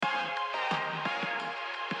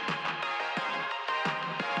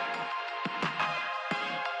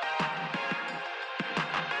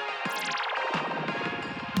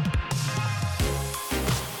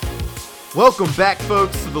Welcome back,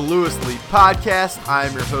 folks, to the Lewis League Podcast. I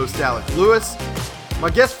am your host, Alec Lewis. My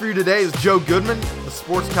guest for you today is Joe Goodman, the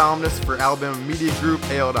sports columnist for Alabama Media Group,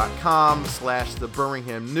 AL.com/the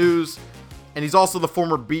Birmingham News. And he's also the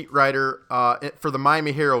former beat writer for the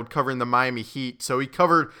Miami Herald covering the Miami Heat. So he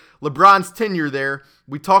covered LeBron's tenure there.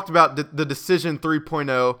 We talked about the Decision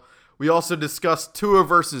 3.0. We also discussed Tua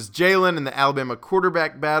versus Jalen in the Alabama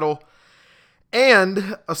quarterback battle.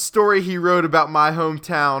 And a story he wrote about my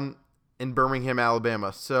hometown in Birmingham,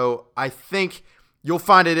 Alabama. So I think you'll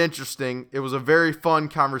find it interesting. It was a very fun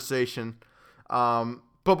conversation.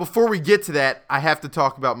 But before we get to that, I have to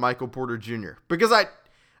talk about Michael Porter Jr. Because I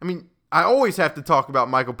always have to talk about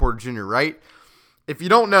Michael Porter Jr., right? If you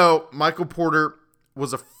don't know, Michael Porter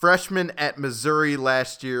was a freshman at Missouri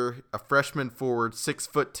last year, a freshman forward,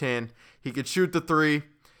 6'10". He could shoot the three.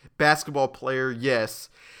 Basketball player, yes.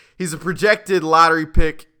 He's a projected lottery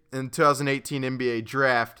pick in 2018 NBA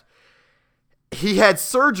draft. He had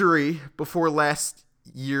surgery before last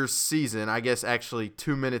year's season. I guess actually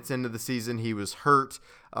 2 minutes into the season, he was hurt.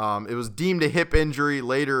 It was deemed a hip injury,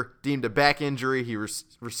 later deemed a back injury. He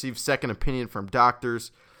received second opinion from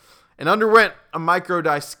doctors and underwent a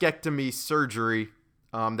microdiscectomy surgery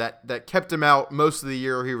that kept him out most of the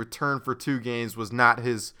year. He returned for 2 games, was not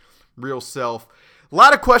his real self. A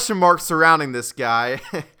lot of question marks surrounding this guy,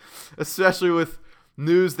 especially with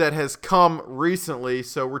news that has come recently.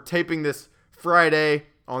 So we're taping this Friday.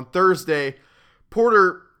 On Thursday,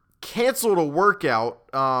 Porter canceled a workout.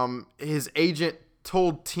 His agent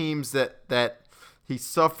told teams that he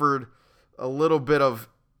suffered a little bit of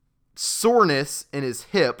soreness in his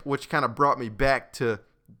hip, which kind of brought me back to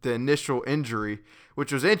the initial injury,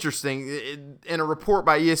 which was interesting. In a report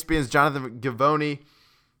by ESPN's Jonathan Givony,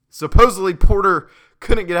 supposedly Porter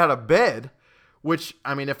couldn't get out of bed, which,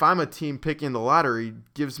 I mean, if I'm a team picking the lottery,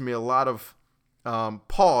 gives me a lot of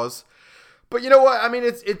pause. But you know what? I mean,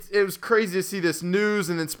 it was crazy to see this news,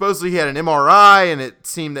 and then supposedly he had an MRI, and it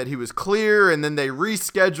seemed that he was clear, and then they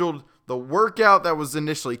rescheduled the workout that was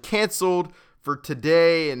initially canceled for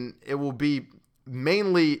today, and it will be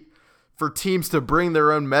mainly for teams to bring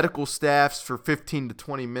their own medical staffs for 15 to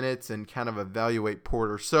 20 minutes and kind of evaluate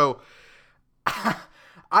Porter. So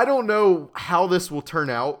I don't know how this will turn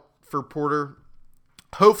out for Porter.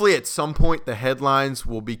 Hopefully at some point the headlines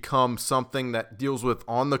will become something that deals with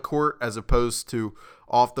on the court as opposed to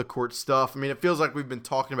off the court stuff. I mean, it feels like we've been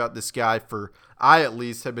talking about this guy I at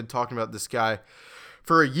least have been talking about this guy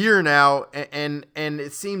for a year now, and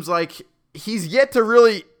it seems like he's yet to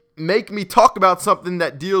really make me talk about something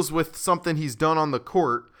that deals with something he's done on the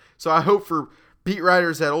court. So I hope for beat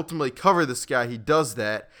writers that ultimately cover this guy, he does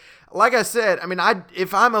that. Like I said, I mean,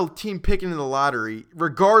 if I'm a team picking in the lottery,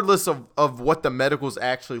 regardless of what the medicals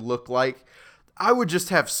actually look like, I would just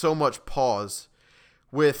have so much pause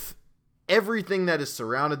with everything that has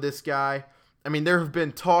surrounded this guy. I mean, there have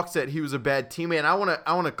been talks that he was a bad teammate, and I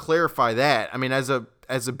want to clarify that. I mean, as a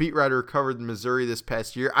beat writer who covered Missouri this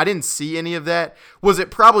past year, I didn't see any of that. Was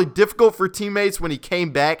it probably difficult for teammates when he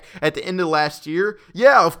came back at the end of last year?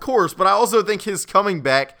 Yeah, of course, but I also think his coming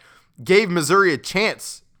back gave Missouri a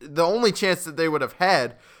chance. The only chance that they would have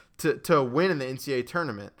had to win in the NCAA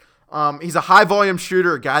tournament. He's a high-volume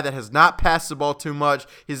shooter, a guy that has not passed the ball too much.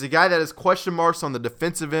 He's a guy that has question marks on the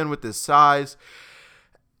defensive end with his size.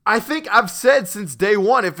 I think I've said since day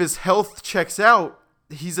one, if his health checks out,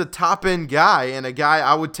 he's a top-end guy and a guy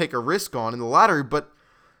I would take a risk on in the lottery. But,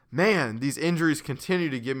 man, these injuries continue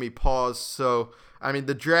to give me pause. So, I mean,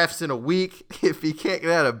 the draft's in a week. If he can't get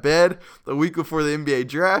out of bed the week before the NBA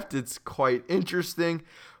draft, it's quite interesting.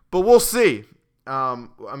 But we'll see. I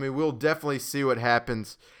mean, we'll definitely see what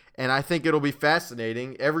happens. And I think it'll be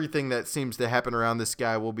fascinating. Everything that seems to happen around this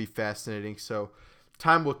guy will be fascinating. So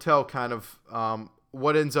time will tell kind of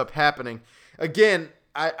what ends up happening. Again,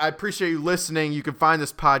 I appreciate you listening. You can find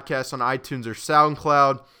this podcast on iTunes or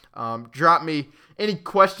SoundCloud. Drop me any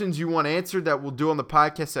questions you want answered that we'll do on the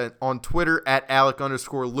podcast on Twitter at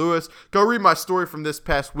Alec_Lewis. Go read my story from this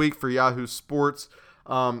past week for Yahoo Sports.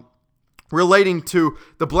 Relating to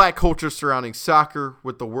the black culture surrounding soccer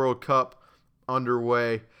with the World Cup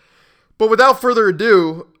underway. But without further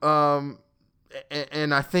ado,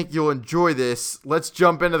 and I think you'll enjoy this, let's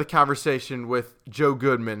jump into the conversation with Joe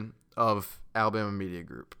Goodman of Alabama Media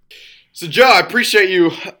Group. So, Joe, I appreciate you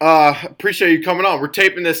coming on. We're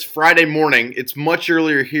taping this Friday morning. It's much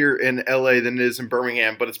earlier here in LA than it is in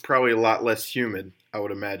Birmingham, but it's probably a lot less humid, I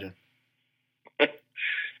would imagine.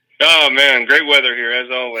 Oh man, great weather here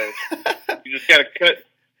as always. You just gotta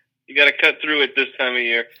cut through it this time of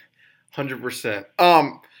year. 100%.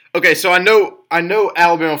 Okay, so I know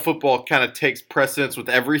Alabama football kind of takes precedence with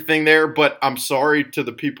everything there, but I'm sorry to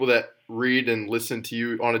the people that read and listen to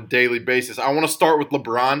you on a daily basis. I want to start with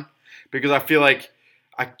LeBron because I feel like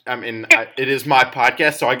it is my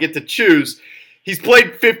podcast, so I get to choose. He's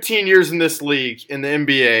played 15 years in this league, in the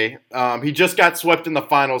NBA. He just got swept in the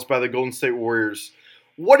finals by the Golden State Warriors.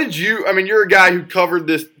 What did you – I mean, you're a guy who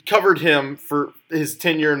covered him for his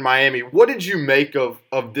tenure in Miami. What did you make of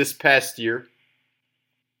this past year?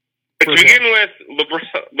 To begin with,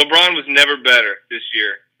 LeBron was never better this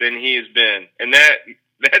year than he has been. And that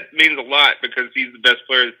means a lot because he's the best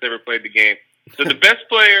player that's ever played the game. So the best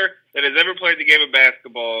player that has ever played the game of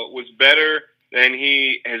basketball was better than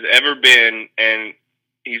he has ever been, and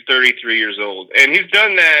he's 33 years old. And he's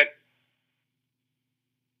done that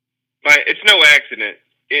it's no accident.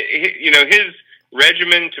 His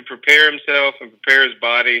regimen to prepare himself and prepare his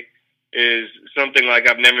body is something like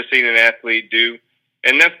I've never seen an athlete do.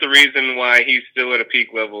 And that's the reason why he's still at a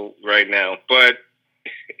peak level right now. But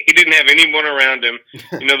he didn't have anyone around him.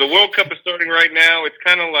 The World Cup is starting right now. It's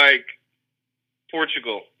kind of like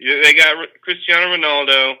Portugal. They got Cristiano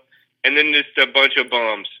Ronaldo and then just a bunch of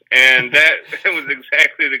bums. And that was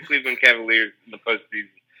exactly the Cleveland Cavaliers in the postseason.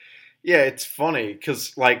 Yeah, it's funny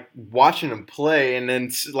because watching him play and then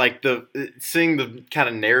seeing the kind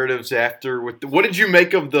of narratives after. What did you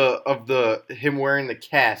make of the him wearing the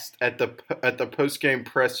cast at the post game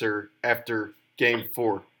presser after Game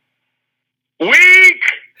 4? Weak!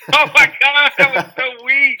 Oh my God, that was so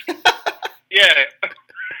weak. Yeah,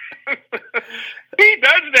 he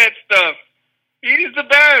does that stuff. He's the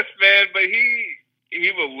best, man. But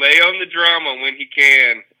he will lay on the drama when he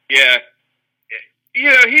can. Yeah.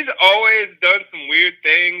 He's always done some weird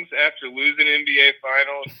things after losing NBA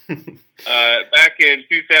Finals. Back in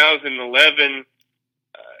 2011,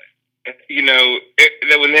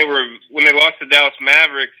 when they lost to Dallas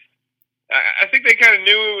Mavericks, I think they kind of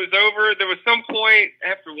knew it was over. There was some point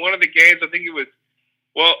after one of the games, I think it was,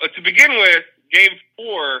 to begin with, Game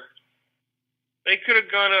 4, they could have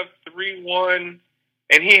gone up 3-1,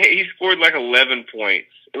 and he scored 11 points.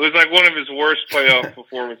 It was one of his worst playoff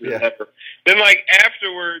performances ever. Then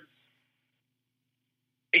afterwards,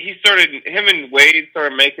 him and Wade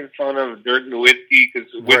started making fun of Dirk Nowitzki because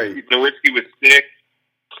Nowitzki was sick.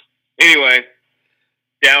 Anyway,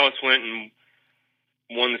 Dallas went and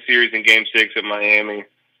won the series in Game 6 at Miami.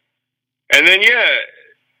 And then,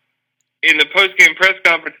 in the post-game press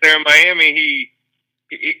conference there in Miami, he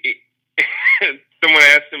someone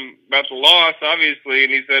asked him about the loss, obviously,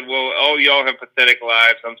 and he said, well, all y'all have pathetic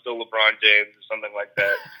lives. I'm still LeBron James or something like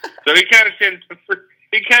that. So he kind of tends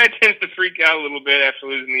to freak out a little bit after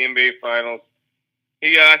losing the NBA Finals.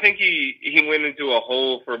 I think he went into a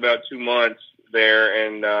hole for about 2 months there,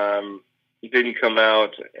 and he didn't come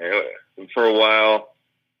out for a while.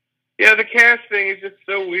 Yeah, the cast thing is just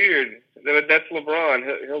so weird. That's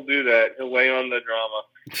LeBron. He'll do that. He'll lay on the drama.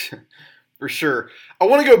 For sure. I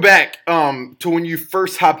want to go back to when you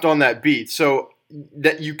first hopped on that beat. So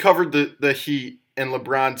that you covered the Heat and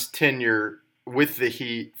LeBron's tenure with the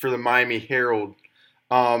Heat for the Miami Herald.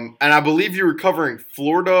 And I believe you were covering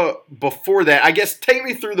Florida before that. I guess take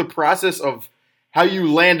me through the process of how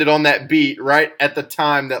you landed on that beat right at the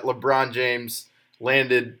time that LeBron James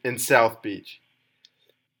landed in South Beach.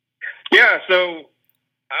 Yeah, so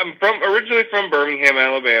I'm originally from Birmingham,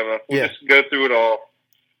 Alabama. We'll just go through it all.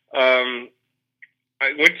 I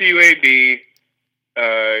went to UAB.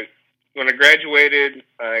 When I graduated,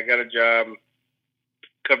 I got a job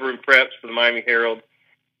covering preps for the Miami Herald.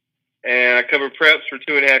 And I covered preps for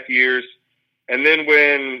 2.5 years. And then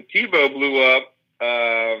when Tebow blew up,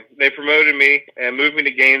 they promoted me and moved me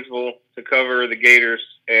to Gainesville to cover the Gators.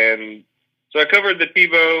 And so I covered the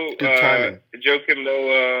Tebow, Joe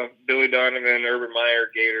Goodman, Billy Donovan, Urban Meyer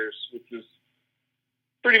Gators, which was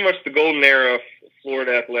pretty much the golden era of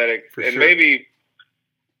Florida athletics, and maybe,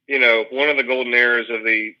 one of the golden eras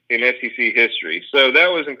in SEC history. So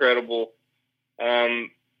that was incredible.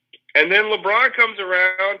 And then LeBron comes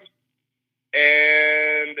around,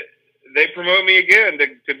 and they promote me again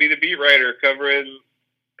to be the beat writer covering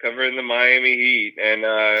the Miami Heat. And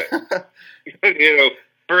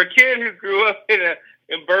for a kid who grew up in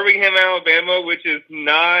Birmingham, Alabama, which is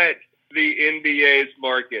not the NBA's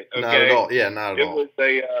market. Okay? Not at all. Yeah, not at all. It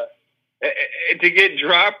was to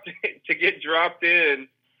get dropped in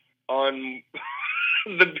on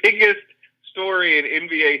the biggest story in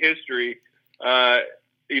NBA history.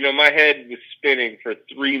 My head was spinning for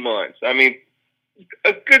 3 months. I mean,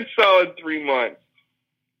 a good solid 3 months.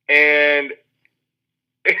 And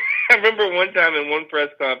I remember one time in one press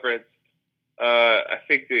conference, I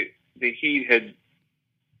think that the Heat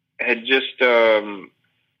had just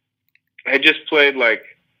played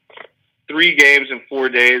 3 games in 4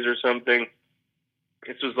 days or something.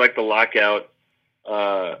 This was like the lockout.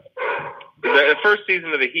 The first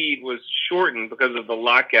season of the Heat was shortened because of the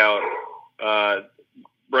lockout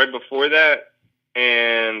right before that,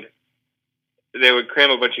 and they would cram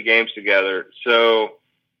a bunch of games together. So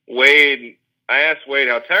I asked Wade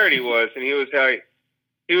how tired he was, and he was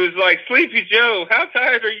like, "Sleepy Joe, how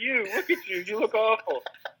tired are you? Look at you. You look awful."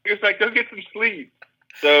 He was like, "Go get some sleep."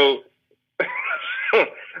 So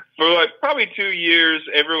for like probably 2 years,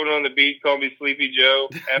 everyone on the beat called me Sleepy Joe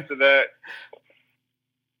after that.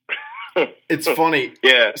 It's funny.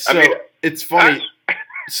 Yeah. It's funny.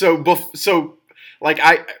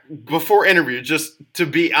 Before interviews, just to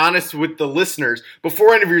be honest with the listeners,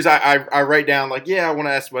 before interviews, I write down like, yeah, I want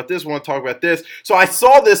to ask about this, I want to talk about this. So I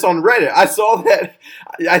saw this on Reddit. I saw that,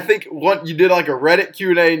 I think you did like a Reddit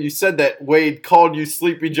Q&A and you said that Wade called you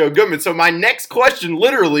Sleepy Joe Goodman. So my next question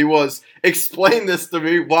literally was, explain this to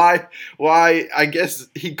me, why I guess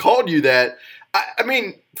he called you that. I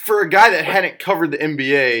mean, for a guy that hadn't covered the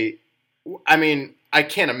NBA, I mean, I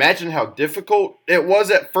can't imagine how difficult it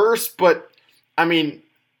was at first, but I mean,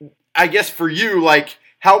 I guess for you, like,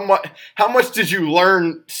 how much did you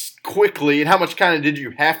learn quickly, and how much kind of did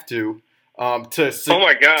you have to to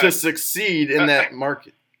succeed in that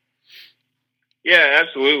market? Yeah,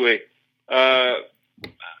 absolutely. I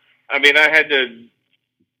mean, I had to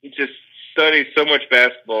just study so much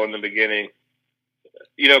basketball in the beginning.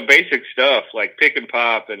 You know, basic stuff like pick and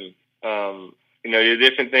pop, and the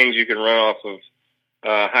different things you can run off of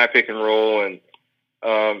high pick and roll, and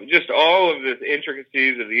just all of the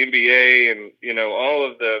intricacies of the NBA, and all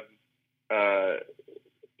of the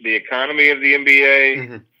economy of the NBA.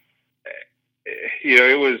 Mm-hmm.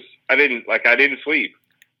 It was I didn't sleep.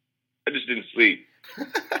 I just didn't sleep,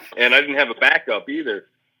 and I didn't have a backup either.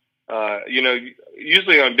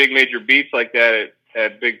 Usually on big major beats like that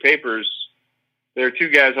at big papers, there are two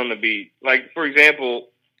guys on the beat. Like, for example,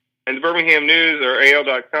 in the Birmingham News or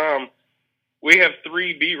AL.com, we have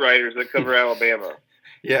 3 beat writers that cover Alabama.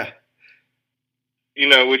 Yeah.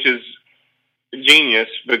 Which is genius,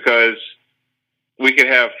 because we could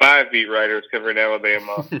have 5 beat writers covering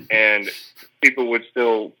Alabama and people would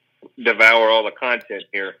still devour all the content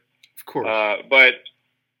here. Of course. But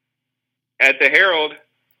at the Herald,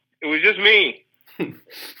 it was just me. And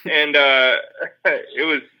it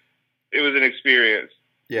was an experience.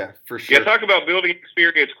 Yeah, for sure. Yeah, talk about building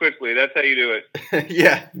experience quickly. That's how you do it.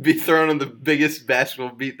 Yeah, be thrown on the biggest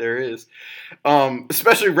basketball beat there is.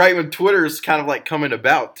 Especially right when Twitter is kind of like coming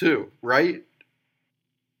about too, right?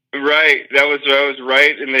 Right. I was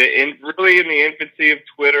right really in the infancy of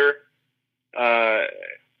Twitter. And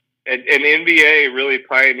NBA really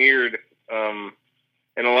pioneered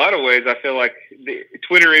in a lot of ways. I feel like the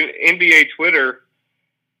NBA Twitter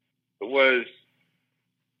was,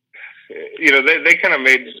 they kind of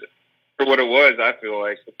made for what it was, I feel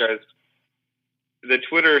like, because the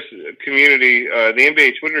Twitter community, the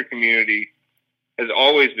NBA Twitter community has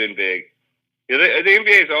always been big. The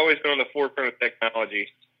NBA has always been on the forefront of technology,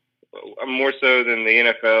 more so than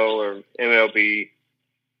the NFL or MLB.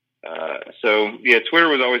 Twitter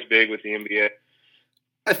was always big with the NBA.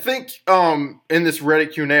 I think in this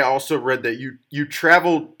Reddit Q&A, I also read that you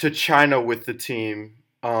traveled to China with the team,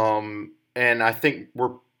 and I think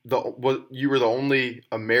you were the only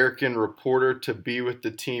American reporter to be with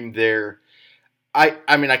the team there.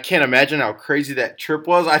 I mean, I can't imagine how crazy that trip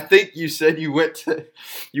was. I think you said you went to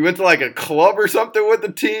like a club or something with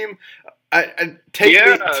the team.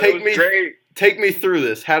 Take me through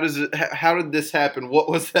this. How did this happen? What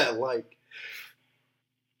was that like?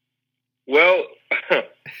 Well,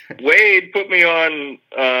 Wade put me on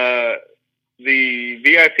the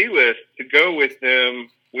VIP list to go with them,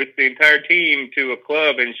 with the entire team, to a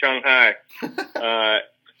club in Shanghai. And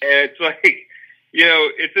it's like,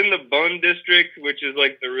 it's in the Bund district, which is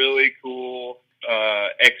like the really cool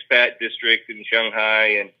expat district in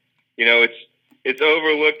Shanghai. And, it's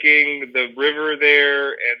overlooking the river there.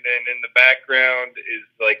 And then in the background is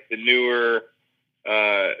like the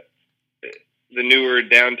newer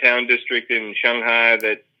downtown district in Shanghai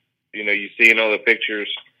that, you see in all the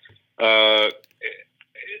pictures.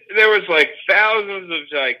 There was like thousands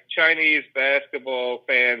of like Chinese basketball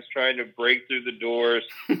fans trying to break through the doors.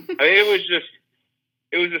 I mean,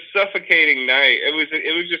 it was a suffocating night. It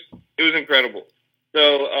was incredible.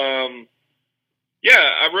 So,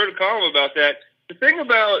 I wrote a column about that. The thing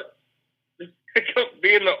about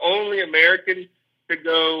being the only American to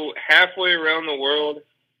go halfway around the world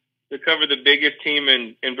to cover the biggest team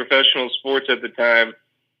in professional sports at the time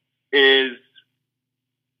is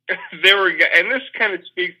and this kind of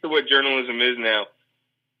speaks to what journalism is now.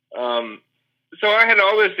 So I had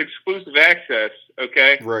all this exclusive access,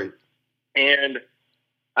 okay? Right. And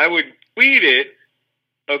I would tweet it,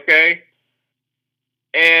 okay?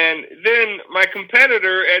 And then my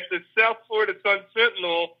competitor at the South Florida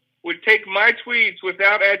Sun-Sentinel would take my tweets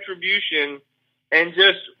without attribution and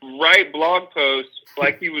just write blog posts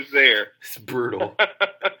like he was there. It's brutal.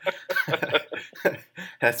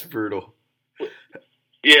 That's brutal.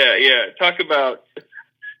 Yeah. Talk about...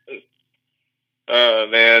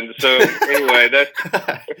 man. So anyway, that's...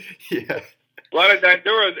 Yeah.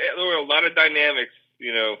 There were a lot of dynamics,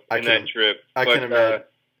 in that trip. I can imagine.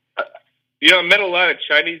 I met a lot of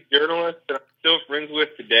Chinese journalists that I'm still friends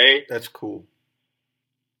with today. That's cool.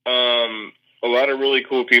 A lot of really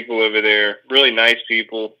cool people over there, really nice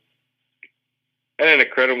people. I had an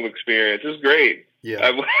incredible experience. It was great.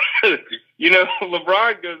 Yeah.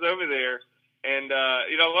 LeBron goes over there, and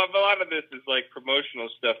a lot of this is like promotional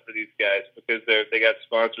stuff for these guys because they got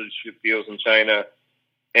sponsorship deals in China,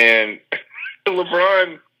 and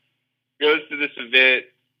LeBron goes to this event,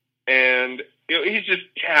 and he's just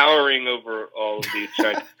towering over all of these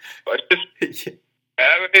Chinese.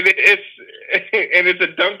 It's a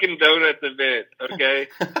Dunkin' Donuts event, okay?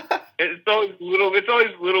 It's all these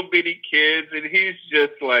little bitty kids, and he's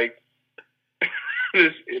just like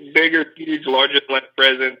this bigger, huge, larger than life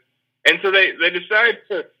presence. And so they decide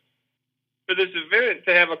for this event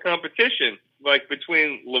to have a competition, like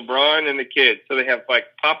between LeBron and the kids. So they have like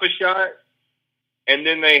Papa Shot, and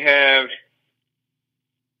then they have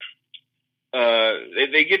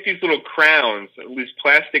they get these little crowns, these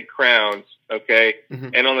plastic crowns, okay? Mm-hmm.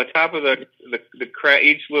 And on the top of the crown,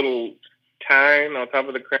 each little time on top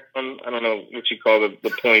of the crown, I don't know what you call the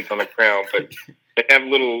points on the crown, but they have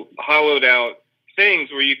little hollowed out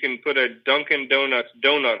things where you can put a Dunkin' Donuts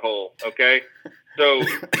donut hole, okay? So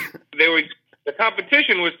the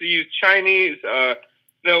competition was to use Chinese, it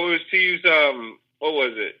was to use, what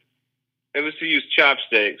was it? It was to use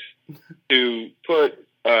chopsticks to put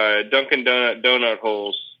Dunkin' donut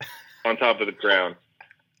holes on top of the crown.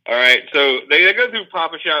 All right, so they go through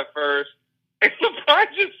Papa Shot first, and LeBron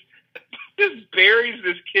just buries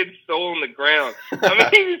this kid's soul in the ground. I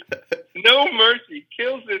mean, no mercy,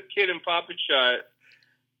 kills this kid in Papa Shot,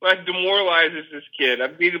 like demoralizes this kid.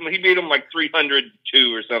 He beat him like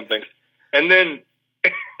 302 or something, and then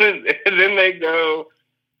they go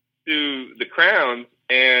to the crowns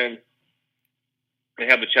and they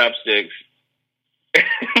have the chopsticks.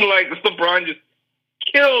 Like LeBron just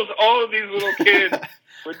kills all of these little kids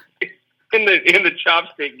in the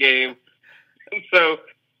chopstick game. And so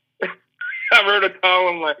I wrote a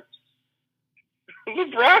column like,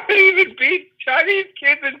 LeBron even beat Chinese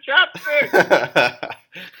kids in chopsticks.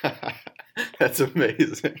 That's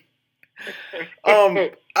amazing.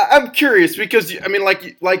 I'm curious because I mean,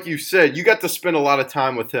 like you said, you got to spend a lot of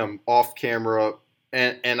time with him off camera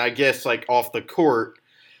and I guess like off the court.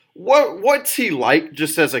 What's he like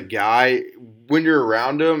just as a guy when you're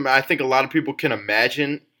around him? I think a lot of people can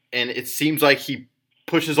imagine, and it seems like he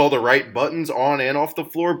pushes all the right buttons on and off the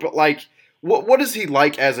floor. But like, what is he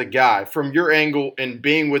like as a guy from your angle and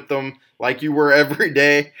being with them like you were every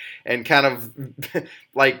day, and kind of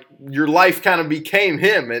like your life kind of became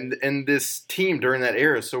him and this team during that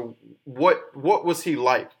era? So what was he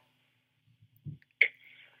like?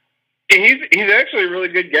 He's actually a really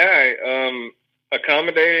good guy.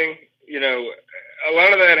 Accommodating, a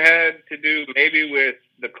lot of that had to do maybe with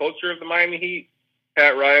the culture of the Miami Heat.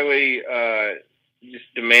 Pat Riley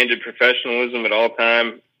just demanded professionalism at all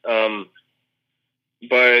time.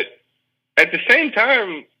 But at the same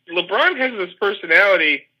time, LeBron has this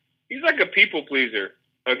personality. He's like a people pleaser,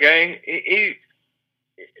 okay?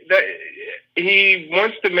 He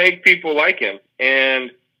wants to make people like him.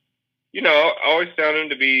 And, I always found him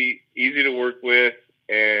to be easy to work with,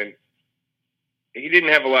 and he didn't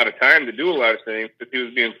have a lot of time to do a lot of things because he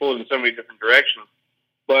was being pulled in so many different directions.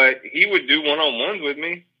 But he would do one-on-ones with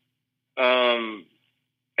me. And,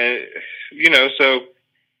 so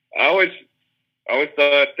I always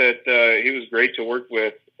thought that he was great to work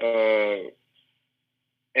with. And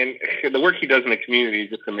the work he does in the community is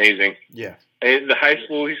just amazing. Yeah. The high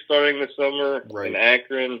school he's starting this summer in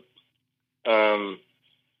Akron,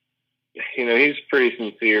 he's a pretty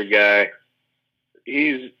sincere guy.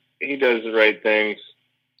 He does the right things.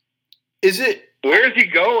 Where is he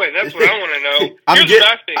going? That's what I want to know.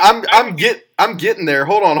 I'm getting there.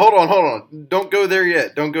 Hold on. Don't go there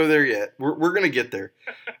yet. We're gonna get there.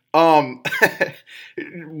 A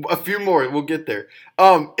few more. We'll get there.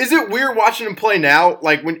 Is it weird watching him play now?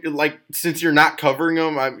 Since you're not covering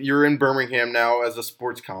him, you're in Birmingham now as a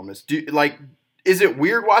sports columnist. Is it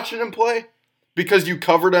weird watching him play because you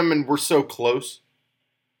covered him and we're so close?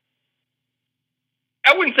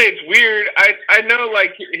 I wouldn't say it's weird. I know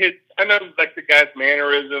like the guy's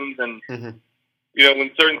mannerisms and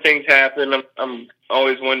when certain things happen, I'm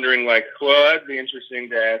always wondering like, well, that'd be interesting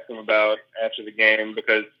to ask him about after the game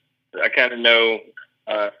because I kind of know.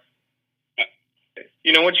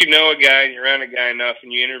 Once you know a guy and you're around a guy enough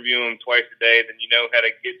and you interview him twice a day, then you know how to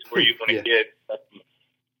get to where you want to get,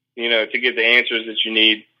 to get the answers that you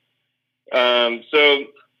need.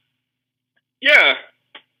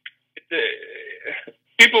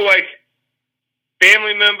 People like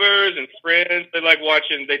family members and friends, they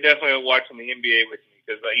definitely like watching the NBA with me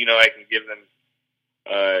because, I can give them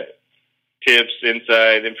tips,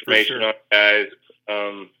 inside information on guys.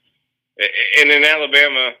 And in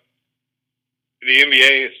Alabama, the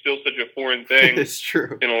NBA is still such a foreign thing. It's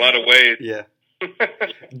true. In a lot of ways. Yeah.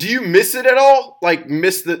 Do you miss it at all? Like,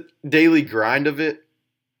 miss the daily grind of it?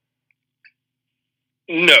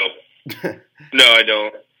 No. No, I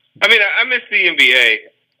don't. I mean, I miss the NBA,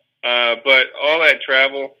 but all that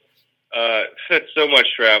travel, that's so much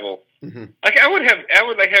travel. Like, I would have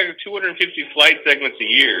 250 flight segments a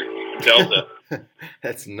year, Delta.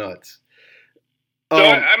 That's nuts. So,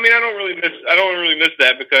 I don't really miss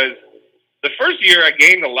that because the first year I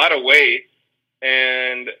gained a lot of weight,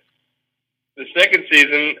 and the second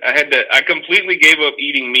season I completely gave up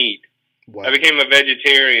eating meat. Wow. I became a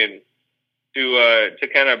vegetarian to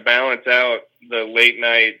kind of balance out the late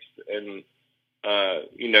nights and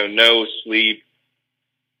no sleep,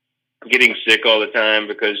 getting sick all the time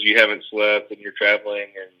because you haven't slept and you're traveling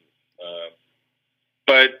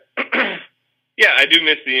but yeah, I do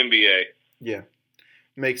miss the NBA. Yeah.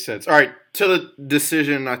 Makes sense. All right, to the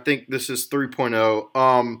decision, I think this is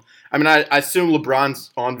 3.0. I assume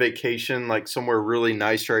LeBron's on vacation, like somewhere really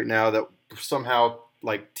nice right now that somehow,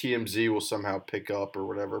 like TMZ will somehow pick up or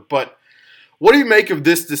whatever. But what do you make of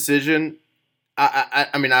this decision?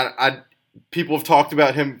 People have talked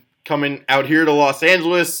about him coming out here to Los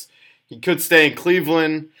Angeles. He could stay in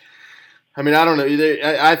Cleveland. I don't know.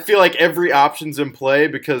 I feel like every option's in play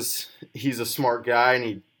because he's a smart guy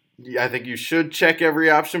and I think you should check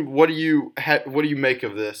every option. What do you make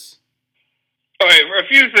of this? All right, a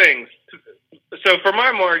few things. So for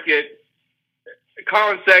my market,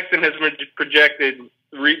 Colin Sexton has been projected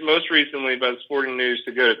most recently by the Sporting News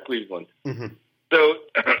to go to Cleveland. So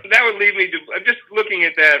that would lead me to just looking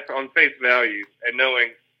at that on face value and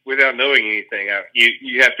without knowing anything,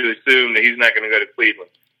 you have to assume that he's not going to go to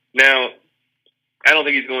Cleveland. Now, I don't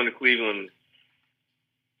think he's going to Cleveland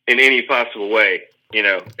in any possible way.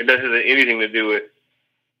 It doesn't have anything to do with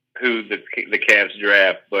who the Cavs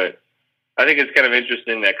draft, but I think it's kind of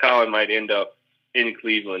interesting that Colin might end up in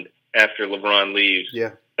Cleveland after LeBron leaves.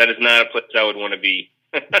 Yeah. That is not a place I would want to be.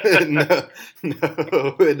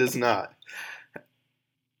 No, it is not.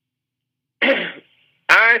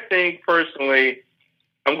 I think, personally,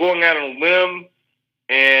 I'm going out on a limb,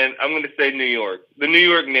 and I'm going to say New York. The New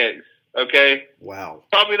York Knicks, okay? Wow.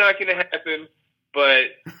 Probably not going to happen,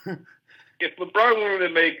 but if LeBron wanted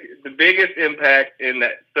to make the biggest impact in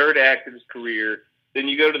that third act of his career, then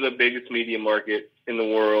you go to the biggest media market in the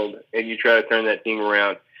world and you try to turn that team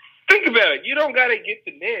around. Think about it. You don't got to get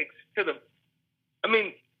the Knicks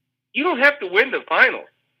you don't have to win the finals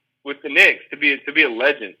with the Knicks to be a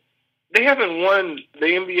legend. They haven't won the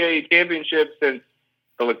NBA championship since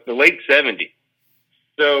the late 70s.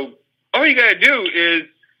 So all you got to do is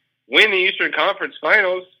win the Eastern Conference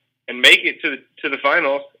Finals and make it to the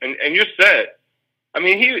finals, and you're set.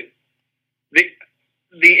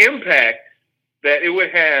 The impact that it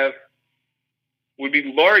would have would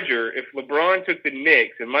be larger if LeBron took the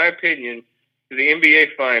Knicks, in my opinion, to the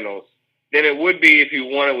NBA Finals than it would be if he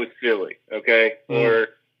won it with Philly. Okay, or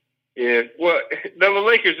the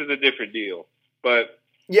Lakers is a different deal. But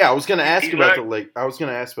yeah, I was going to ask about the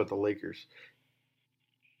Lakers.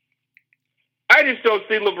 I just don't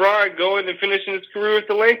see LeBron going and finishing his career with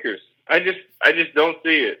the Lakers. I just don't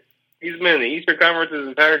see it. He's been in the Eastern Conference his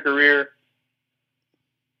entire career.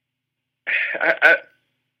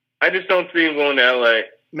 I just don't see him going to LA.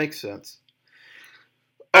 Makes sense.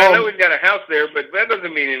 I know he's got a house there, but that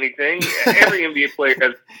doesn't mean anything. Every NBA player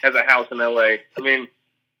has a house in LA.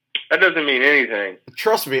 That doesn't mean anything.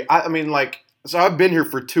 Trust me. So I've been here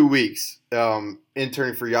for 2 weeks,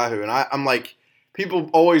 interning for Yahoo, and I'm like, people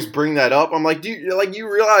always bring that up. I'm like, you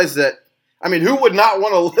realize that? Who would not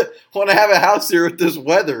want to have a house here with this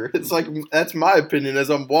weather? It's like, that's my opinion as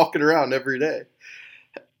I'm walking around every day.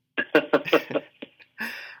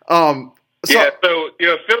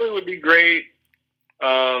 Philly would be great.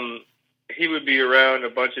 He would be around a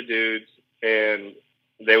bunch of dudes, and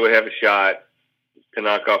they would have a shot to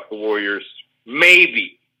knock off the Warriors.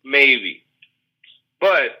 Maybe.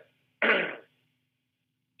 But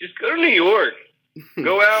just go to New York.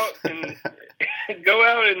 Go out and go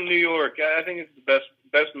out in New York. I think it's the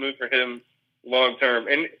best move for him long term.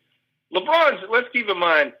 And let's keep in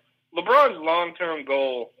mind, LeBron's long term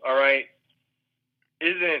goal, all right,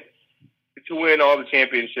 isn't to win all the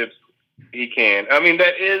championships he can. I mean,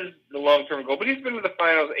 that is the long term goal. But he's been to the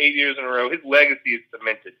finals 8 years in a row. His legacy is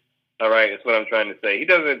cemented. All right, that's what I'm trying to say. He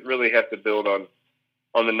doesn't really have to build on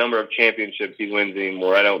the number of championships he wins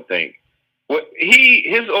anymore, I don't think.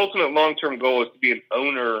 His ultimate long term goal is to be an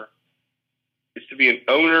owner. Is to be an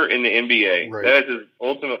owner in the NBA. Right. That is his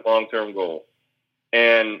ultimate long term goal.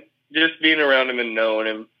 And just being around him and knowing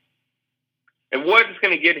him, and what is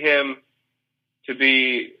going to get him to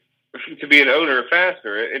be an owner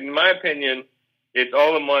faster? In my opinion, it's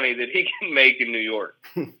all the money that he can make in New York.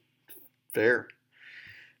 Fair,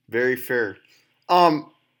 very fair. And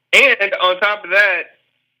on top of that,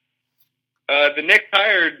 the Knicks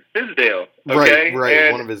hired Fizdale. Okay? Right.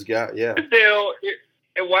 And one of his guys. Yeah. Fizdale.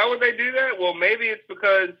 And why would they do that? Well, maybe it's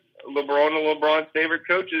because LeBron's favorite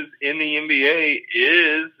coaches in the NBA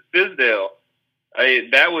is Fizdale.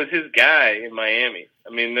 That was his guy in Miami. I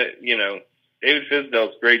mean, David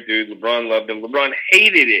Fizdale's a great dude. LeBron loved him. LeBron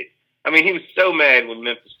hated it. I mean, he was so mad when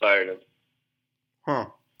Memphis fired him. Huh.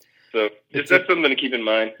 So that's something to keep in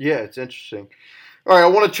mind. Yeah, it's interesting. All right, I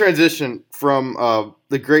want to transition from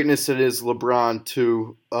the greatness that is LeBron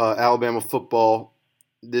to Alabama football.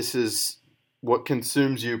 This is what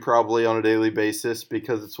consumes you probably on a daily basis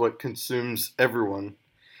because it's what consumes everyone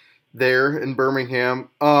there in Birmingham.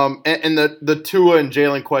 And the Tua and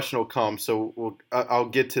Jalen question will come, so I'll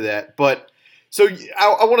get to that. But so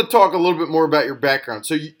I want to talk a little bit more about your background.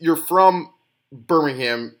 So you're from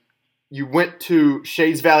Birmingham. You went to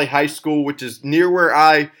Shays Valley High School, which is near where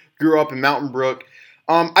I grew up in Mountain Brook.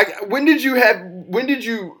 When did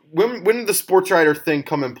the sports writer thing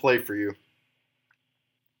come in play for you?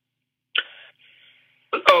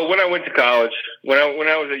 Oh, when I went to college, when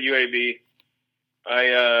I was at UAB,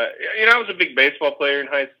 I was a big baseball player in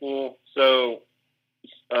high school, so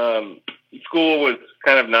school was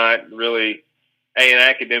kind of not really in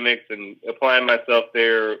academics, and applying myself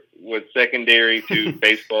there was secondary to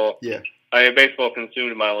baseball. Yeah, baseball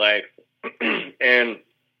consumed my life, and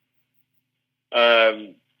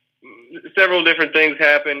several different things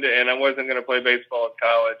happened, and I wasn't going to play baseball in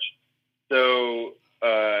college, so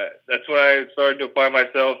that's when I started to apply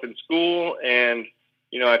myself in school, and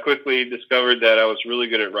I quickly discovered that I was really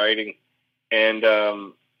good at writing, and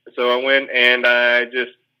so I went and I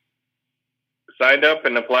just signed up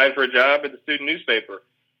and applied for a job at the student newspaper.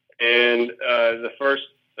 And the first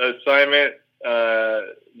assignment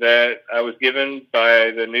that I was given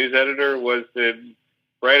by the news editor was to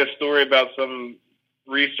write a story about some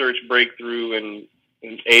research breakthrough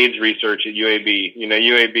in AIDS research at UAB.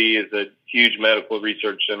 UAB is a huge medical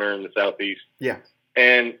research center in the Southeast. Yeah.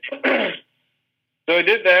 And so I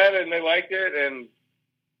did that, and they liked it. And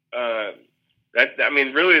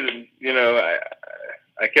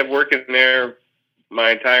I kept working there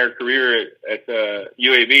my entire career at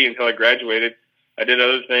UAB until I graduated. I did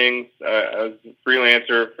other things. I was a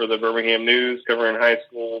freelancer for the Birmingham News, covering high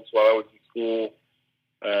schools while I was in school.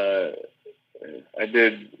 I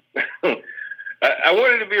did. I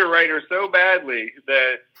wanted to be a writer so badly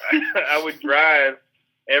that I would drive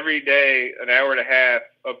every day an hour and a half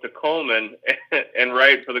up to Coleman and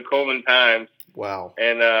write for the Coleman Times. Wow.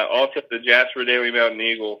 And also the Jasper Daily Mountain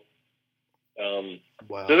Eagle.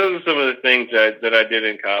 Wow. So those are some of the things that I did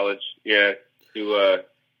in college. Yeah, to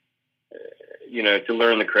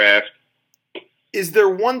learn the craft. Is there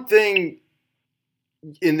one thing,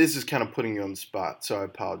 and this is kind of putting you on the spot, so I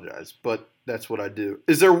apologize, but that's what I do.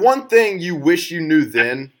 Is there one thing you wish you knew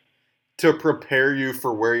then to prepare you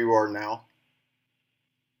for where you are now?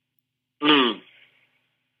 I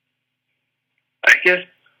guess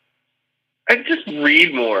I just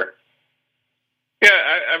read more.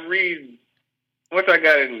 Yeah, I read. Once I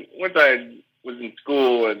was in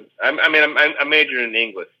school, and I majored in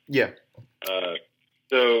English. Yeah.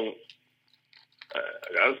 So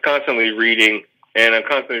I was constantly reading, and I'm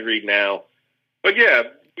constantly reading now. But yeah,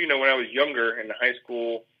 when I was younger in high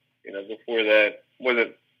school, before that,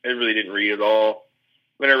 I really didn't read at all.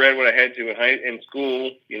 I read what I had to in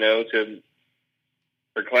school,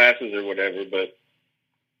 for classes or whatever. But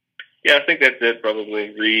yeah, I think that's it.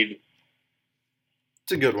 Probably read.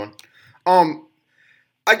 It's a good one.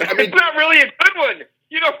 It's not really a good one.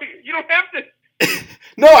 You don't have to.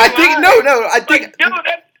 No, I think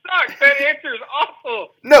that sucks. That answer is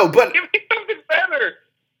awful. No, but give me something better.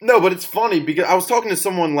 No, but it's funny because I was talking to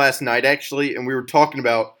someone last night actually, and we were talking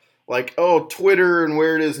about like, oh, Twitter and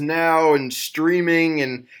where it is now and streaming,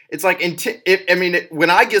 and it's like,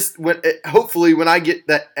 hopefully when I get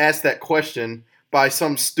asked that question by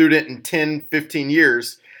some student in 10, 15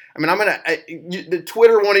 years, I mean, the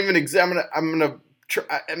Twitter won't even exist.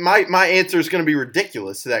 My answer is going to be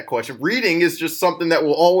ridiculous to that question. Reading is just something that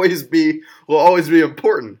will always be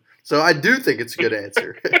important. So I do think it's a good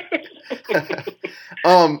answer. I guess.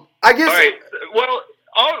 All right. Well,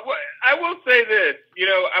 I will say this.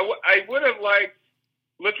 I would have liked,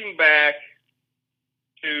 looking back,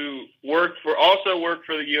 to work for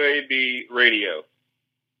the UAB radio,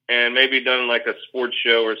 and maybe done like a sports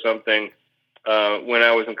show or something when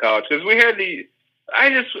I was in college, because we had I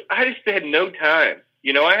just had no time.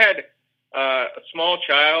 I had a small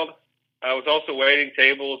child. I was also waiting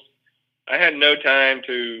tables. I had no time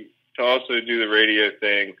to also do the radio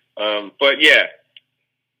thing. But yeah,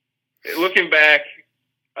 looking back,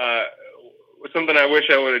 something I wish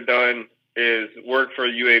I would have done is work for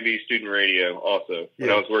UAB student radio also when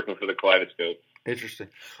I was working for the Kaleidoscope. Interesting.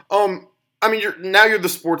 I mean, you're the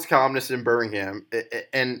sports columnist in Birmingham,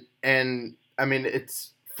 and I mean,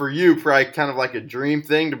 it's for you probably kind of like a dream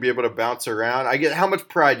thing to be able to bounce around. I get how much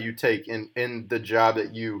pride you take in the job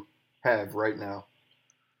that you have right now.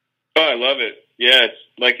 Oh, I love it. Yeah, it's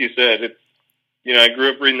like you said. It's I grew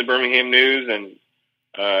up reading the Birmingham News and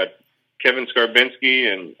Kevin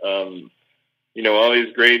Skarbinski and all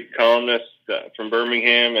these great columnists from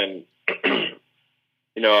Birmingham, and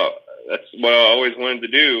that's what I always wanted to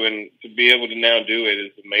do, and to be able to now do it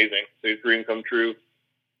is amazing. It's a dream come true.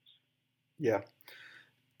 Yeah.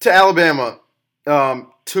 To Alabama,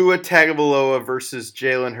 Tua Tagovailoa versus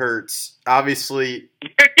Jalen Hurts. Obviously,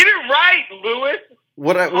 get it right, Lewis.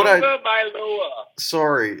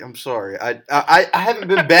 Sorry, I'm sorry. I haven't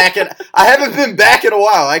been back in a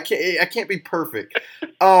while. I can't be perfect.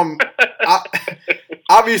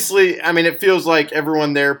 Obviously, I mean, it feels like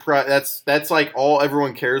everyone there. That's like all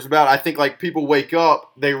everyone cares about. I think like people wake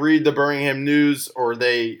up, they read the Birmingham News or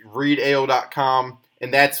they read AO.com,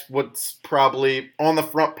 and that's what's probably on the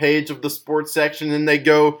front page of the sports section. And they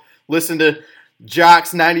go listen to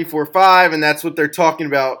Jocks 94.5, and that's what they're talking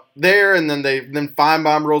about there. And then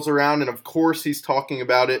Feinbaum rolls around, and of course he's talking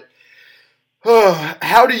about it.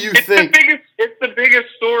 How do you think? It's the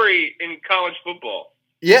biggest story in college football.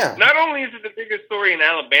 Yeah. Not only is it the biggest story in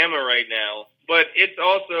Alabama right now, but it's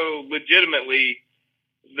also legitimately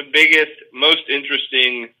the biggest, most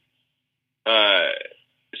interesting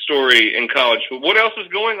story in college football. What else is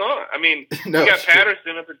going on? I mean, you got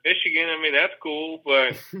Patterson up at Michigan. I mean, that's cool,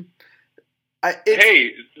 but.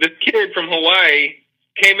 Hey, this kid from Hawaii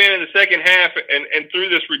came in the second half and threw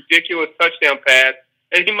this ridiculous touchdown pass,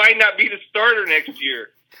 and he might not be the starter next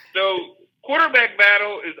year. So quarterback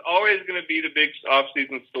battle is always going to be the big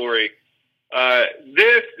offseason story.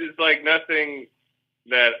 This is like nothing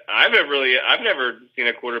that I've never seen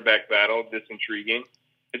a quarterback battle this intriguing.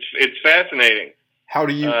 It's fascinating. How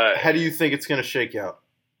do you think it's going to shake out?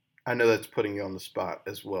 I know that's putting you on the spot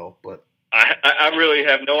as well, but. I really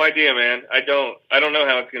have no idea, man. I don't know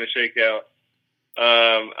how it's going to shake out.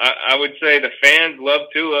 I would say the fans love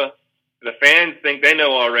Tua. The fans think they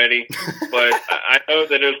know already, but I know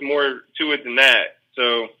that there's more to it than that.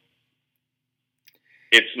 So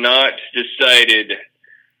it's not decided.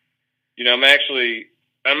 I'm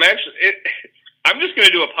just going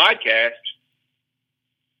to do a podcast.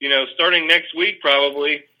 Starting next week,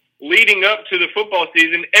 probably leading up to the football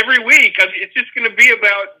season. Every week, it's just going to be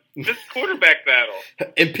about this quarterback battle.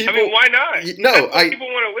 And people, why not? No, that's what people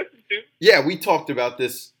want to listen to. Yeah, we talked about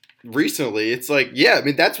this recently. It's like, yeah, I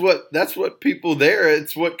mean, that's what people there.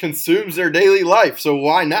 It's what consumes their daily life. So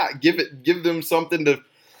why not give them something to,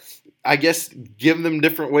 I guess, give them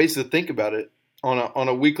different ways to think about it on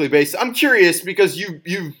a weekly basis. I'm curious because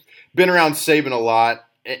you've been around Saban a lot,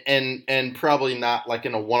 and probably not like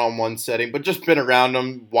in a one-on-one setting, but just been around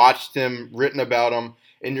him, watched him, written about him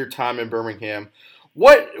in your time in Birmingham.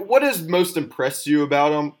 What has most impressed you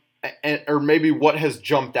about him, or maybe what has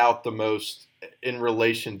jumped out the most in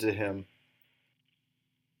relation to him?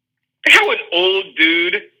 How an old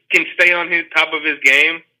dude can stay on top of his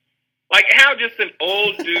game. Like, how just an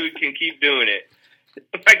old dude can keep doing it.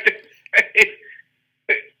 Like,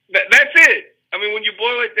 that's it. I mean, when you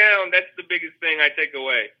boil it down, that's the biggest thing I take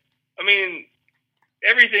away. I mean,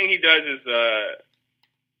 everything he does is,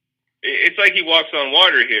 it's like he walks on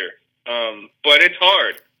water here. But it's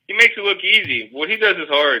hard. He makes it look easy. What he does is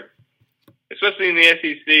hard, especially in the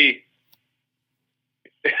SEC.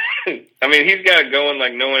 I mean, he's got it going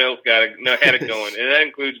like no one else had it going, and that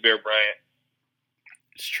includes Bear Bryant.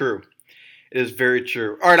 It's true. It is very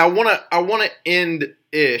true. All right, I want to end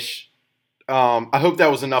ish I hope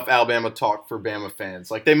that was enough Alabama talk for Bama fans.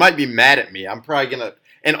 Like, they might be mad at me. I'm probably gonna.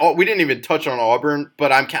 And we didn't even touch on Auburn,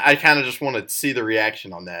 but I kind of just want to see the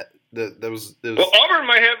reaction on that. Well,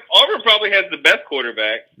 Auburn probably has the best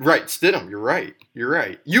quarterback. Right, Stidham. You're right.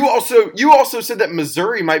 You also said that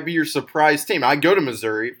Missouri might be your surprise team. I go to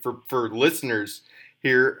Missouri for listeners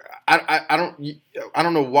here. I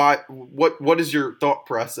don't know why. What is your thought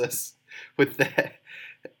process with that?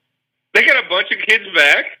 They got a bunch of kids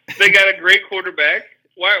back. They got a great quarterback.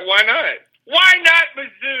 Why not? Why not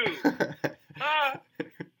Mizzou?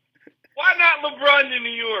 Why not LeBron in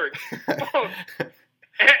New York? Oh,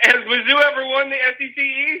 has Mizzou ever won the SEC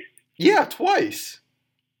East? Yeah, twice.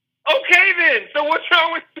 Okay, then. So what's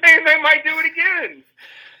wrong with saying they might do it again?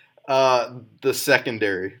 The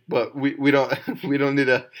secondary, but we don't need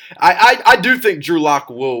to. I do think Drew Lock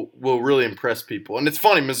will really impress people, and it's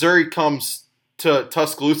funny. Missouri comes to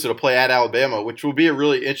Tuscaloosa to play at Alabama, which will be a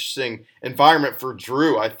really interesting environment for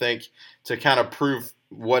Drew, I think, to kind of prove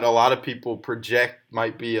what a lot of people project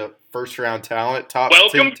might be a first-round talent.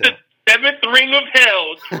 Welcome to the 7th ring of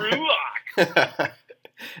hell, Drew Lock.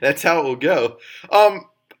 That's how it will go.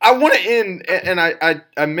 I want to end, and I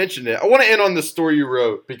mentioned it. I want to end on the story you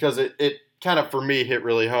wrote because it kind of, for me, hit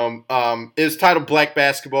really home. It's titled Black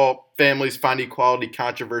Basketball Families Find Equality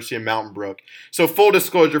Controversy in Mountain Brook. So full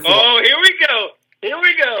disclosure. Here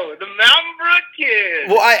we go. The Mountain Brook kids.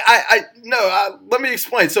 Well, let me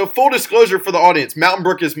explain. So full disclosure for the audience. Mountain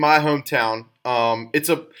Brook is my hometown. It's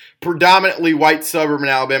a predominantly white suburb in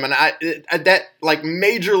Alabama, and that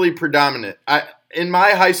majorly predominant. In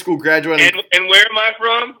my high school graduating. And where am I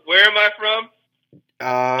from?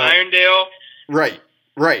 Irondale. Right,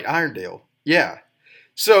 Irondale. Yeah.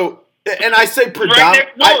 So, and I say predominant.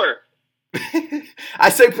 Right next door. I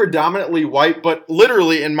say predominantly white, but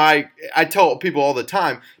literally I tell people all the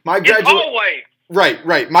time, it's all white.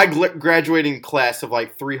 Right. My graduating class of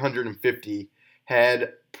 350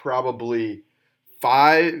 had probably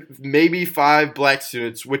maybe five black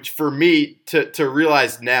students, which for me to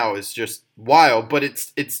realize now is just wild, but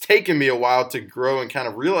it's taken me a while to grow and kind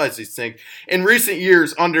of realize these things. In recent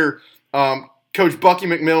years, under Coach Bucky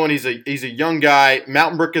McMillan, he's a young guy.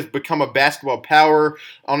 Mountain Brook has become a basketball power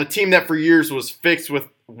on a team that for years was fixed with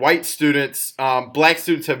white students. Black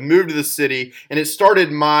students have moved to the city, and it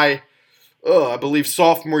started my I believe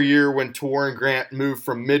sophomore year when Tawarren Grant moved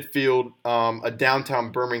from Midfield, a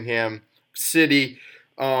downtown Birmingham city,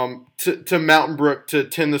 to Mountain Brook to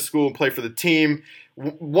attend the school and play for the team.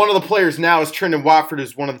 One of the players now is Trendon Watford,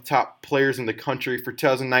 who's one of the top players in the country for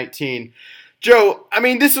 2019. Joe, I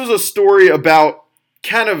mean, this was a story about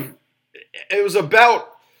it was about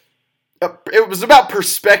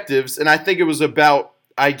perspectives, and I think it was about,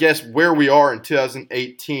 I guess, where we are in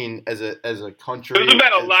 2018 as a country. It was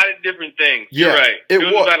about a lot of different things. Yeah, you're right. It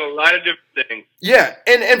was about a lot of different things. Yeah,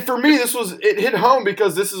 and for me, it hit home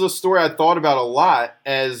because this is a story I thought about a lot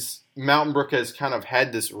as Mountain Brook has kind of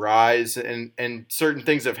had this rise and certain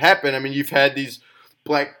things have happened. I mean, you've had these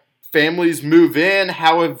black families move in.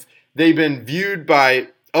 How have they been viewed by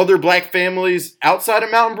other black families outside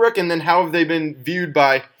of Mountain Brook? And then how have they been viewed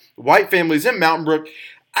by white families in Mountain Brook?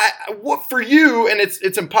 What for you? And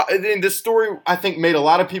this story, I think, made a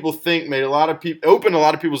lot of people think, opened a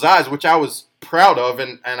lot of people's eyes, which I was proud of,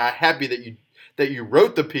 and I'm happy that you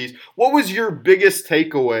wrote the piece. What was your biggest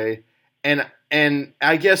takeaway? And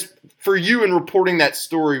I guess for you in reporting that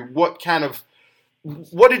story, what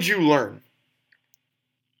did you learn?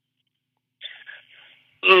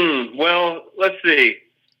 Well, let's see.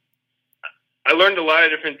 I learned a lot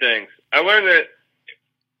of different things. I learned that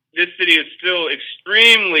this city is still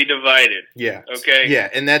extremely divided. Yeah. Okay. Yeah,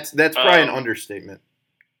 and that's probably an understatement.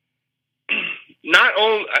 Not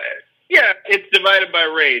only, it's divided by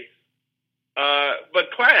race,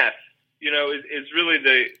 but class, is really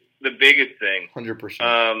the biggest thing.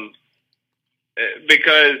 100%.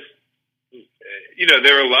 Because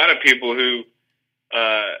there are a lot of people who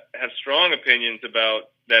have strong opinions about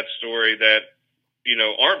that story that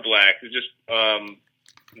aren't black. It's just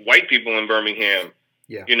white people in Birmingham.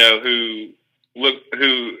 Yeah. Who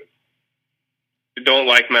don't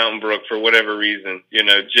like Mountain Brook for whatever reason,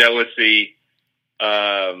 jealousy,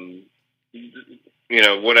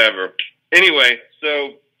 whatever. Anyway,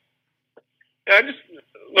 so I just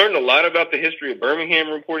learned a lot about the history of Birmingham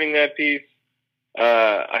reporting that piece.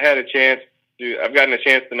 I've gotten a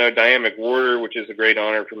chance to know Diane McWhorter, which is a great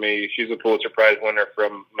honor for me. She's a Pulitzer Prize winner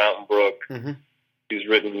from Mountain Brook. Mm-hmm. She's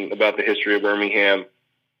written about the history of Birmingham.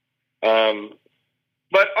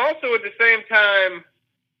 But also at the same time,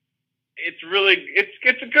 it's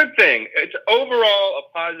a good thing. It's overall a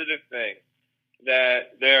positive thing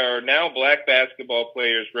that there are now black basketball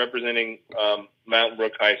players representing Mountain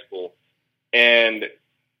Brook High School. And,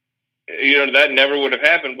 that never would have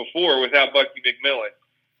happened before without Bucky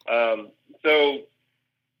McMillan. So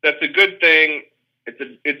that's a good thing.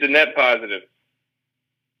 It's a net positive.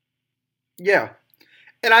 Yeah.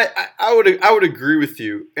 And I would agree with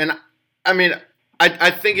you. And I mean,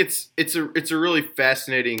 I think it's a really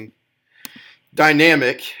fascinating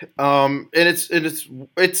dynamic, and it's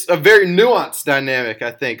a very nuanced dynamic,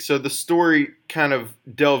 I think. So the story kind of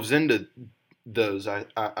delves into those.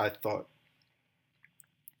 I thought.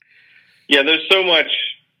 Yeah, there's so much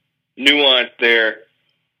nuance there.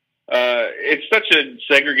 It's such a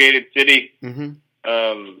segregated city,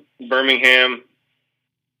 Birmingham.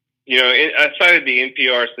 I cited the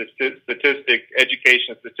NPR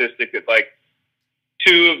education statistic that like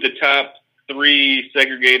 2 of the top 3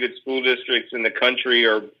 segregated school districts in the country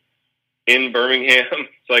are in Birmingham.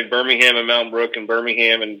 It's like Birmingham and Mountain Brook and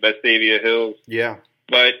Birmingham and Vestavia Hills. Yeah.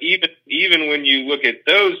 But even when you look at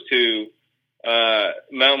those 2,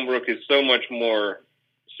 Mountain Brook is so much more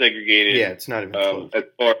segregated. Yeah, it's not even close. As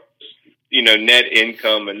far as, net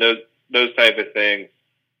income and those type of things.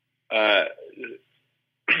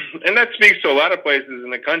 And that speaks to a lot of places in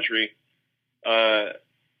the country. But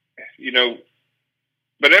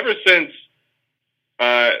ever since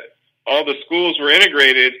all the schools were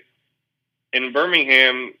integrated in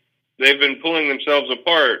Birmingham, they've been pulling themselves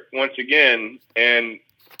apart once again. And,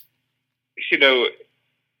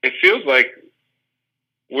 it feels like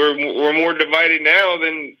we're more divided now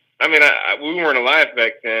than, we weren't alive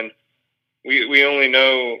back then. We only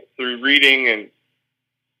know through reading and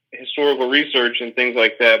historical research and things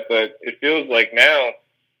like that, but it feels like now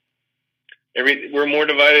we're more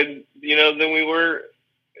divided, than we were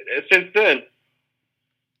since then.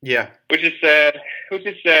 Yeah. Which is sad.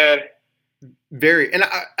 Very. And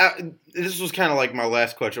I this was kind of like my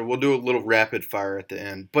last question. We'll do a little rapid fire at the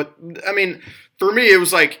end. But, for me, it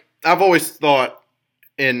was like, I've always thought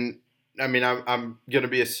I'm going to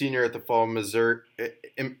be a senior at the fall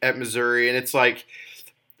at Missouri, and it's like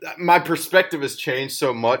my perspective has changed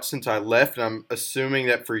so much since I left, and I'm assuming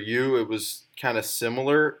that for you it was kind of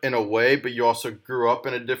similar in a way, but you also grew up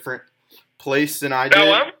in a different place than I did.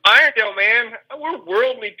 No, I'm Irondale, man. We're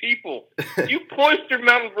worldly people. You Cloister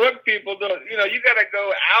Mountain Brook people, you got to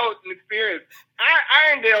go out and experience.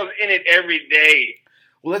 Irondale's in it every day.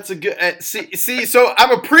 Well, that's a good see. So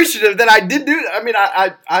I'm appreciative that I did do.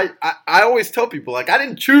 I always tell people, like, I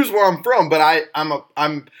didn't choose where I'm from, but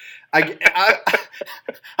I'm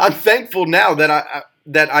thankful now that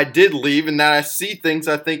I did leave and that I see things,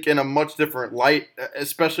 I think, in a much different light,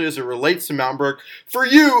 especially as it relates to Mountain Brook. For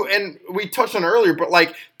you, and we touched on it earlier, but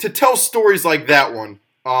like to tell stories like that one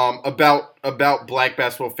about black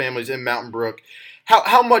basketball families in Mountain Brook,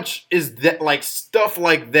 how much is that, like, stuff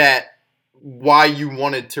like that, why you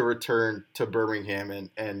wanted to return to Birmingham and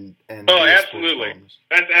oh, absolutely.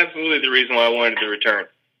 That's absolutely the reason why I wanted to return.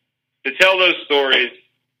 To tell those stories.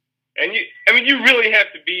 And you really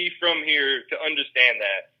have to be from here to understand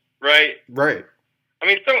that, right? Right.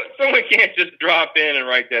 Someone can't just drop in and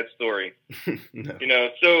write that story. No.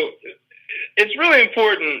 So it's really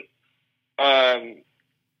important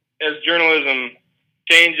as journalism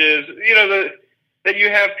changes, that you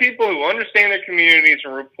have people who understand their communities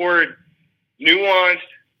and report nuanced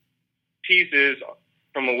pieces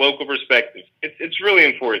from a local perspective. It's really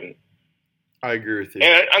important. I agree with you.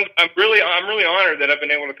 And I'm really honored that I've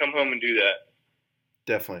been able to come home and do that.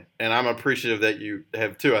 Definitely. And I'm appreciative that you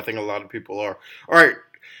have too. I think a lot of people are. All right.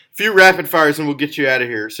 A few rapid fires and we'll get you out of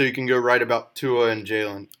here so you can go write about Tua and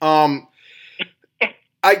Jalen.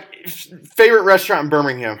 Favorite restaurant in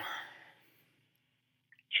Birmingham?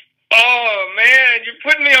 Oh man, you're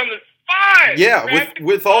putting me on the spot. Yeah,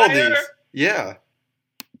 with all these. Yeah.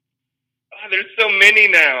 Oh, there's so many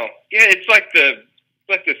now. Yeah, it's like the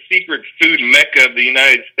secret food mecca of the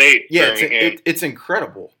United States. Yeah, it's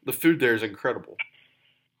incredible. The food there is incredible.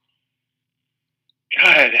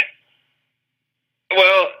 God.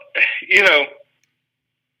 Well,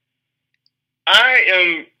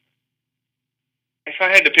 if I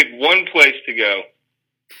had to pick one place to go,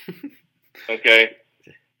 okay,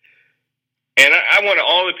 and I want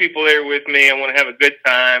all the people there with me. I want to have a good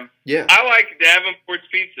time. Yeah. I like Davenport's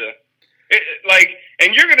pizza.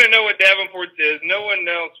 And you're going to know what Davenport's is. No one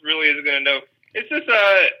else really is going to know. It's just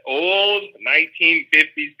a old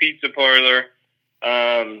 1950s pizza parlor.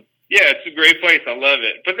 Yeah, it's a great place. I love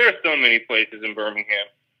it. But there are so many places in Birmingham.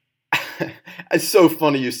 It's so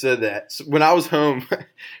funny you said that. So when I was home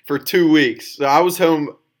for 2 weeks, so I was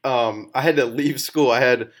home I had to leave school. I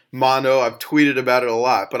had mono. I've tweeted about it a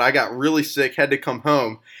lot, but I got really sick, had to come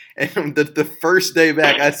home. And the first day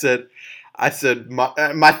back, I said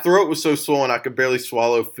my throat was so swollen I could barely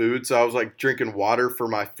swallow food. So I was like drinking water for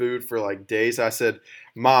my food for like days. I said,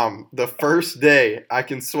 Mom, the first day I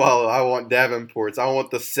can swallow, I want Davenport's. I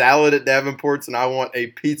want the salad at Davenport's, and I want a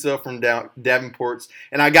pizza from Davenport's.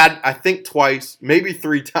 And I got, I think twice, maybe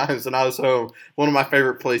 3 times when I was home. One of my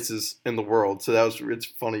favorite places in the world. So it's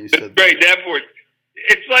funny you said that. Great, Davenport's.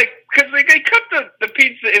 It's like, because they cut the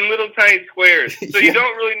pizza in little tiny squares, so you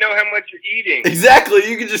don't really know how much you're eating. Exactly.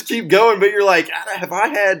 You can just keep going, but you're like, have I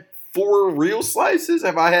had 4 real slices?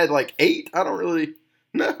 Have I had like 8? I don't really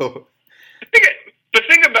know. The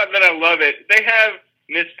thing about that, I love it. They have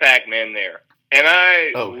Miss Pac-Man there, and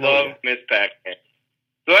I love Miss Pac-Man.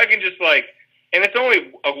 So I can just like, and it's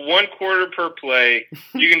only a 1 quarter per play.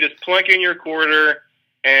 You can just plunk in your quarter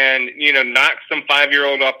and, knock some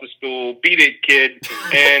 5-year-old off the stool, beat it, kid,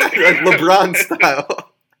 and like LeBron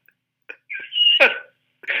style.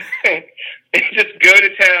 And just go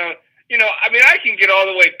to town. I can get all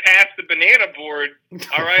the way past the banana board,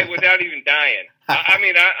 all right, without even dying. I'm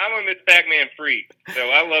a Miss Pac-Man freak, so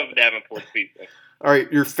I love Davenport's pizza. All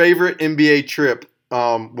right, your favorite NBA trip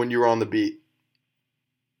when you were on the beat?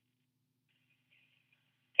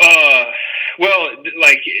 Well,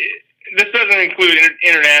 like, this doesn't include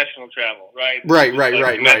international travel, right?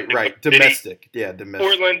 Right. Domestic. Yeah,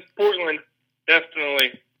 domestic. Portland,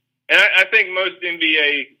 definitely. And I think most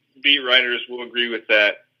NBA beat writers will agree with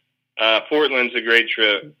that. Portland's a great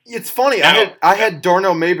trip. It's funny. Now, I had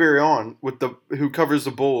Darnell Mayberry on who covers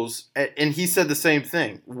the Bulls, and he said the same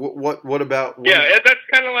thing. What about? That's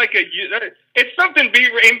kind of like it's something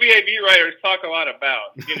NBA beat writers talk a lot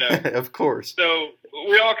about. Of course. So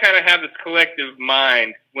we all kind of have this collective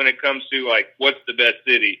mind when it comes to like what's the best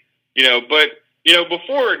city, But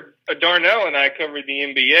before Darnell and I covered the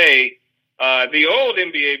NBA, the old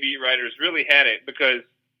NBA beat writers really had it because.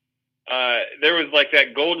 There was like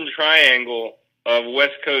that golden triangle of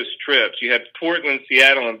West Coast trips. You had Portland,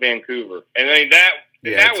 Seattle, and Vancouver, and I mean that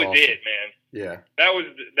was awesome. It, man. Yeah, that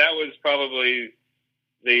was probably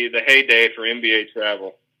the heyday for NBA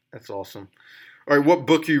travel. That's awesome. All right, what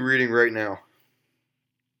book are you reading right now?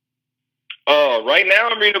 Right now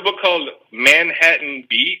I'm reading a book called Manhattan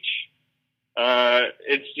Beach.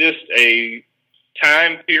 It's just a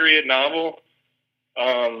time period novel.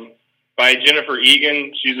 By Jennifer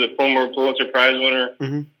Egan. She's a former Pulitzer Prize winner.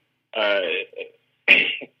 Mm-hmm.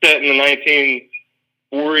 Set in the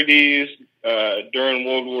 1940s during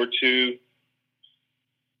World War II.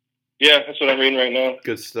 Yeah, that's what I'm reading right now.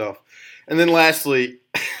 Good stuff. And then lastly,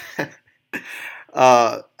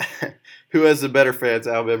 who has the better fans,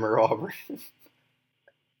 Alabama or Auburn?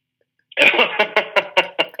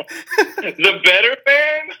 The better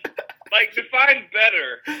fans? Like, define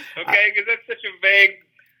better, okay? Because that's such a vague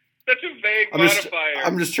modifier.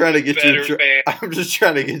 I'm just trying to get you. I'm just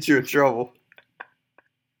trying to get you in trouble.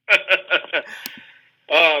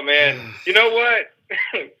 Oh man, you know what?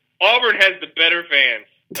 Auburn has the better fans.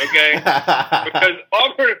 Okay, because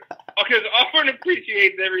Auburn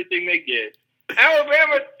appreciates everything they get.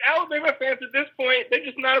 Alabama fans at this point, they're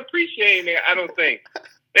just not appreciating it. I don't think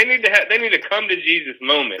they need to come to Jesus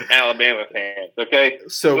moment. Alabama fans, okay,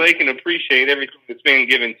 so they can appreciate everything that's being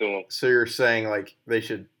given to them. So you're saying like they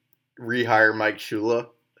should rehire Mike Shula?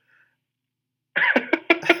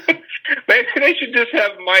 They should just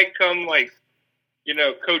have Mike come, like,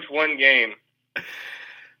 coach one game.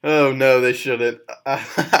 Oh no, they shouldn't. I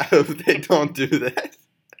hope they don't do that.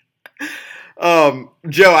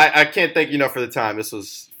 Joe, I can't thank you enough for the time. This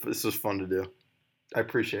was fun to do. I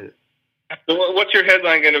appreciate it. So what's your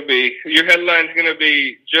headline going to be? Your headline's going to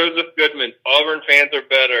be Joseph Goodman. Auburn fans are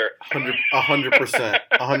better. 100%.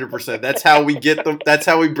 100%. That's how we get them. That's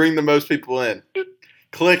how we bring the most people in.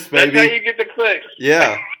 Clicks, baby. That's how you get the clicks.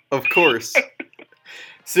 Yeah, of course.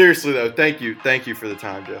 Seriously though, thank you for the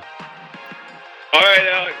time, Joe. All right,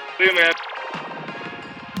 Alex. See you, man.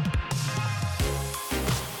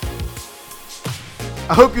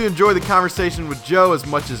 I hope you enjoyed the conversation with Joe as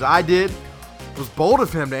much as I did. It was bold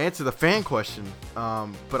of him to answer the fan question,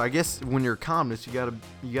 but I guess when you're a columnist, you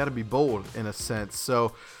gotta be bold in a sense.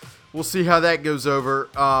 So we'll see how that goes over.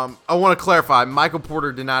 I want to clarify: Michael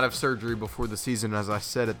Porter did not have surgery before the season, as I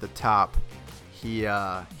said at the top. He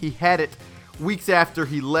had it weeks after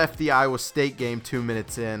he left the Iowa State game 2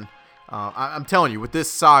 minutes in. I'm telling you, with this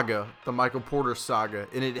saga, the Michael Porter saga,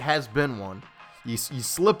 and it has been one, you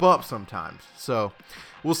slip up sometimes. So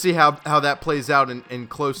we'll see how that plays out in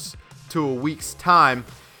close to a week's time.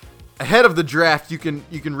 Ahead of the draft, you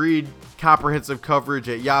can read comprehensive coverage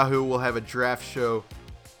at Yahoo. We'll have a draft show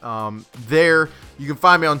There, you can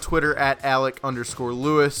find me on Twitter at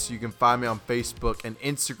Alec_Lewis. You can find me on Facebook and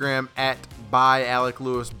Instagram at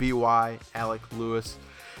 @ByAlecLewis, BY Alec Lewis.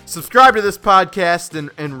 Subscribe to this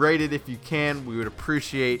podcast and rate it if you can. We would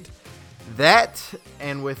appreciate that.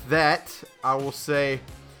 And with that, I will say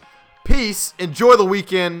peace. Enjoy the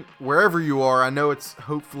weekend wherever you are. I know it's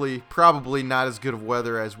hopefully probably not as good of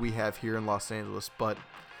weather as we have here in Los Angeles, but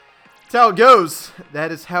that's how it goes.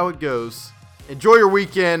 That is how it goes. Enjoy your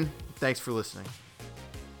weekend. Thanks for listening.